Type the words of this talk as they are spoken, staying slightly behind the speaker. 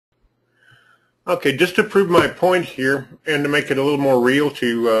Okay, just to prove my point here and to make it a little more real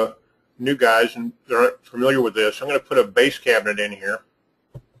to new guys and that aren't familiar with this, I'm going to put a base cabinet in here.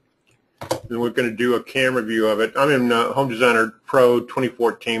 And we're going to do a camera view of it. I'm in Home Designer Pro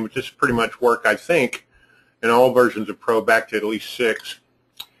 2014, but this pretty much work, I think, in all versions of Pro back to at least 6.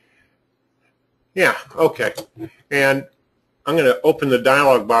 Yeah, okay. And I'm going to open the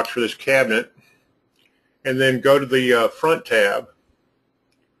dialog box for this cabinet and then go to the front tab.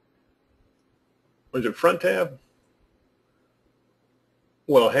 Was it front tab?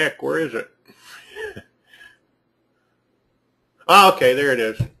 Well, heck, where is it? Oh, okay, there it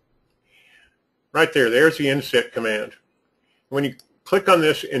is. Right there, there's the Inset command. When you click on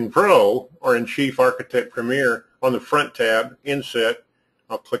this in Pro or in Chief Architect Premiere on the front tab, Inset,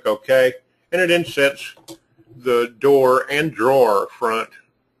 I'll click OK, and it insets the door and drawer front,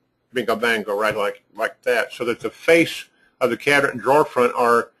 bingo bango, right like that, so that the face of the cabinet and drawer front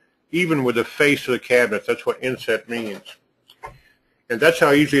are even with the face of the cabinet. That's what Inset means. And that's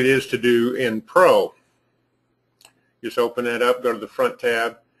how easy it is to do in Pro. Just open that up, go to the front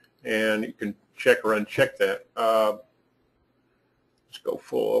tab, and you can check or uncheck that. Let's go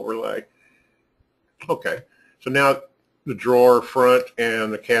full overlay. Okay, so now the drawer front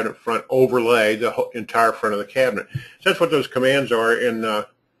and the cabinet front overlay the whole, entire front of the cabinet. So that's what those commands are in,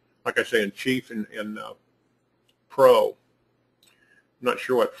 like I say, in Chief and in Pro. I'm not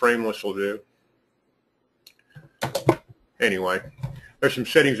sure what frameless will do. Anyway, there's some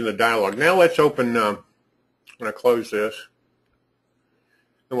settings in the dialog. Now let's open, I'm going to close this,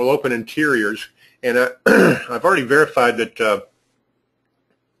 and we'll open interiors. And I've already verified that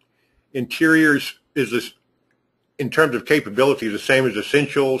interiors is this, in terms of capability, the same as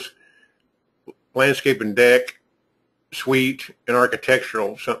essentials, landscape and deck, suite, and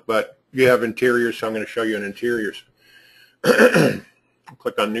architectural. So, but you have interiors, so I'm going to show you an interiors.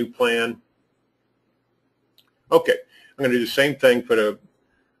 Click on New Plan. Okay, I'm going to do the same thing, put a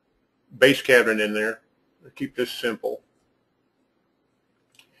base cabinet in there. Keep this simple.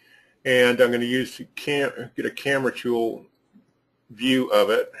 And I'm going to use the get a camera tool view of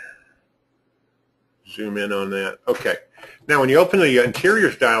it. Zoom in on that. Okay. Now when you open the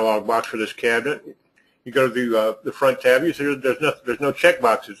interiors dialog box for this cabinet, you go to the front tab. You see there's no check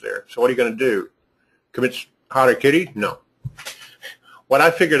boxes there. So what are you going to do? Commit hot or kitty? No. What I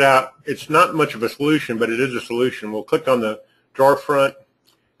figured out, it's not much of a solution, but it is a solution. We'll click on the drawer front,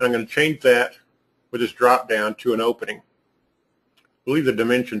 and I'm going to change that with this drop down to an opening. We'll leave the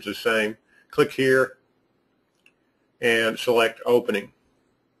dimensions the same. Click here and select opening,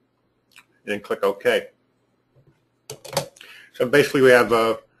 and then click OK. So basically we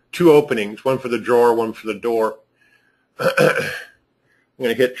have 2 openings, one for the drawer, one for the door. I'm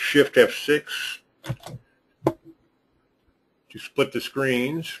going to hit Shift F6 to split the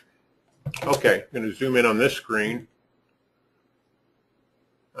screens. Okay, I'm going to zoom in on this screen.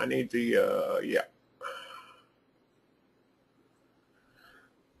 I need the, yeah.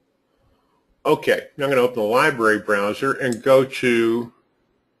 Okay, now I'm going to open the library browser and go to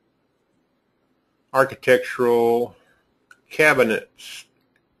architectural cabinets,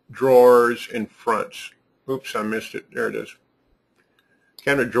 drawers, and fronts. Oops, I missed it. There it is.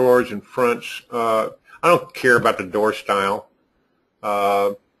 Cabinet drawers and fronts. I don't care about the door style.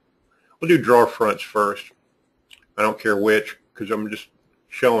 We'll do drawer fronts first. I don't care which, because I'm just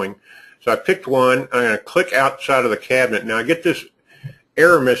showing. So I picked one. I'm going to click outside of the cabinet. Now I get this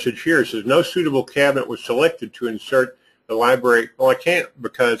error message here. It says no suitable cabinet was selected to insert the library. Well, I can't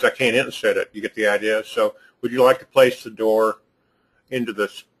because I can't inset it. You get the idea. So would you like to place the door into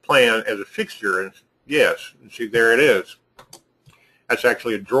this plan as a fixture? And yes. And see, there it is. That's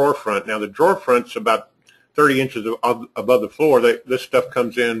actually a drawer front. Now the drawer front's about 30 inches above the floor. This stuff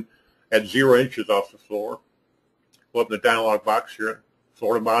comes in at 0 inches off the floor. We'll open the dialog box here.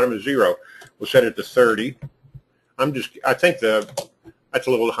 Floor to bottom is 0. We'll set it to 30. I think that's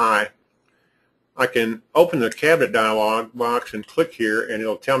a little high. I can open the cabinet dialog box and click here, and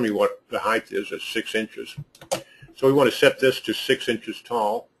it'll tell me what the height is at 6 inches. So we want to set this to 6 inches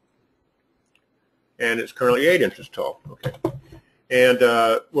tall, and it's currently 8 inches tall. Okay, and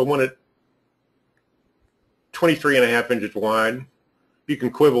we'll want it 23.5 inches wide. You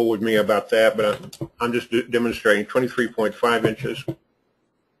can quibble with me about that, but I'm just demonstrating 23.5 inches.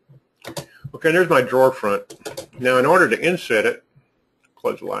 Okay, there's my drawer front. Now, in order to inset it,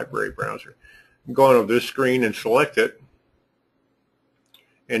 close the library browser, go on over this screen and select it,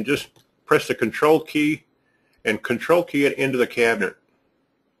 and just press the Control key and Control key it into the cabinet.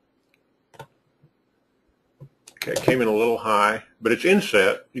 Okay, it came in a little high, but it's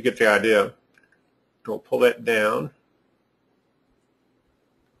inset. You get the idea. We'll pull that down.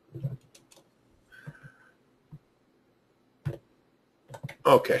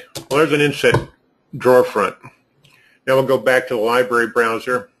 Okay, well, there's an inset drawer front. Now we'll go back to the library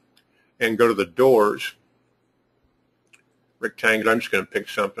browser and go to the doors. Rectangular, I'm just going to pick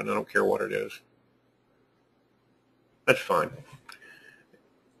something. I don't care what it is. That's fine.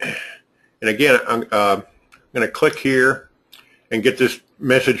 And again, I'm going to click here and get this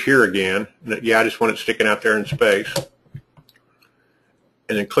message here again. Yeah, I just want it sticking out there in space.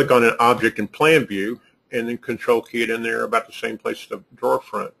 And then click on an object in plan view, and then control key it in there about the same place as the drawer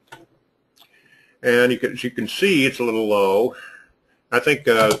front. And as you can see, it's a little low. I think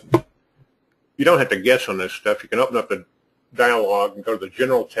you don't have to guess on this stuff. You can open up the dialog and go to the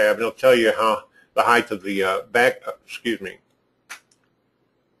General tab, and it'll tell you how the height of the excuse me.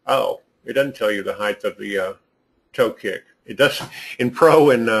 Oh, it doesn't tell you the height of the toe kick. It does in Pro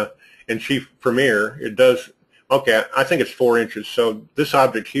and Chief Premiere. It does. Okay, I think it's 4 inches. So this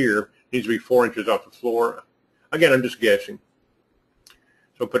object here needs to be 4 inches off the floor. Again, I'm just guessing.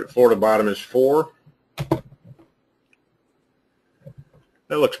 So put it floor to bottom is 4.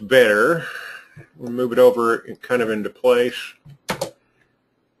 That looks better. We'll move it over kind of into place.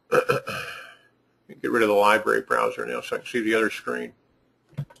 Get rid of the library browser now so I can see the other screen.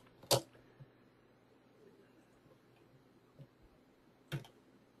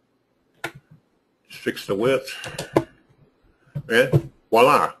 Just fix the width. And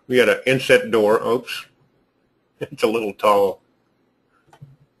voila, we got an inset door. Oops, it's a little tall.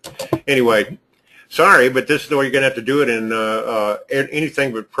 Anyway, sorry, but this is the way you're going to have to do it in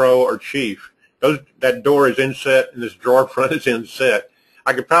anything but Pro or Chief. That door is inset and this drawer front is inset.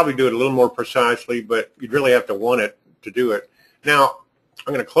 I could probably do it a little more precisely, but you'd really have to want it to do it. Now,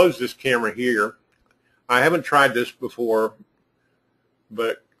 I'm going to close this camera here. I haven't tried this before,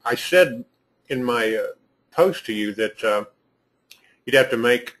 but I said in my post to you that you'd have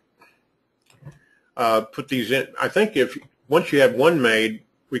to put these in. I think once you have one made,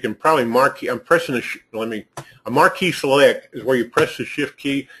 we can probably marquee. I'm pressing a marquee select is where you press the shift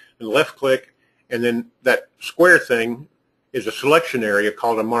key and left click, and then that square thing is a selection area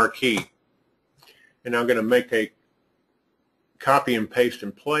called a marquee. And I'm going to make a copy and paste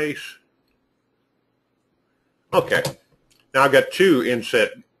in place. Okay, now I've got 2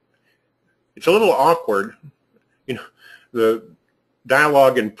 inset. It's a little awkward. You know, the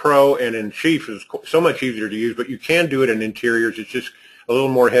dialog in Pro and in Chief is so much easier to use, but you can do it in interiors. It's just a little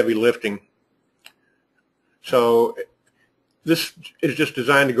more heavy lifting. So this is just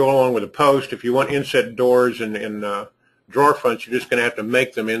designed to go along with a post. If you want inset doors and drawer fronts, you're just going to have to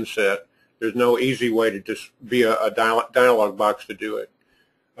make them inset. There's no easy way to just be a dialog box to do it.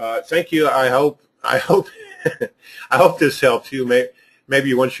 Thank you. I hope I hope this helps you.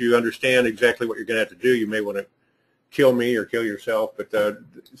 Maybe once you understand exactly what you're going to have to do, you may want to kill me or kill yourself. But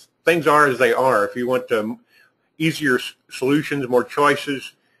things are as they are. If you want easier solutions, more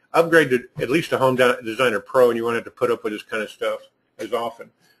choices, upgrade to at least a Home Designer Pro, and you won't have to put up with this kind of stuff as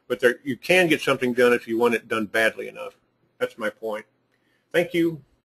often. But you can get something done if you want it done badly enough. That's my point. Thank you.